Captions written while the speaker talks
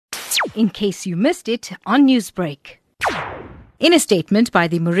in case you missed it on Newsbreak. In a statement by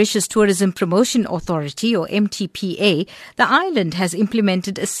the Mauritius Tourism Promotion Authority, or MTPA, the island has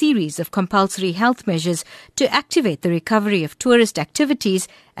implemented a series of compulsory health measures to activate the recovery of tourist activities,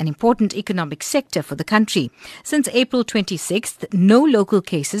 an important economic sector for the country. Since April 26th, no local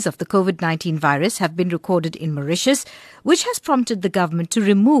cases of the COVID-19 virus have been recorded in Mauritius, which has prompted the government to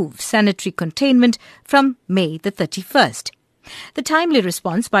remove sanitary containment from May the 31st. The timely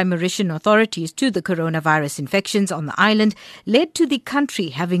response by Mauritian authorities to the coronavirus infections on the island led to the country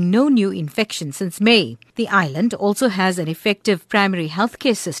having no new infections since May. The island also has an effective primary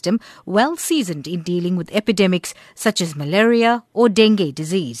healthcare system well seasoned in dealing with epidemics such as malaria or dengue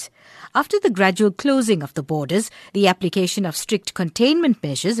disease. After the gradual closing of the borders, the application of strict containment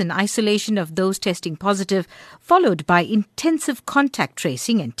measures and isolation of those testing positive, followed by intensive contact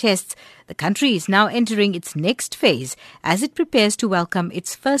tracing and tests, the country is now entering its next phase as it prepares to welcome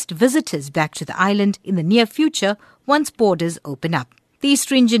its first visitors back to the island in the near future once borders open up. These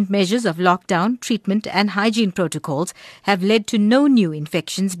stringent measures of lockdown, treatment and hygiene protocols have led to no new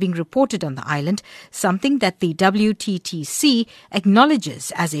infections being reported on the island, something that the WTTC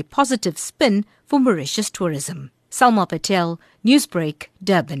acknowledges as a positive spin for Mauritius tourism. Salma Patel, Newsbreak,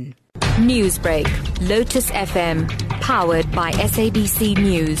 Durban. Newsbreak, Lotus FM, powered by SABC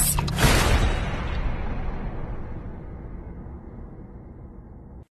News.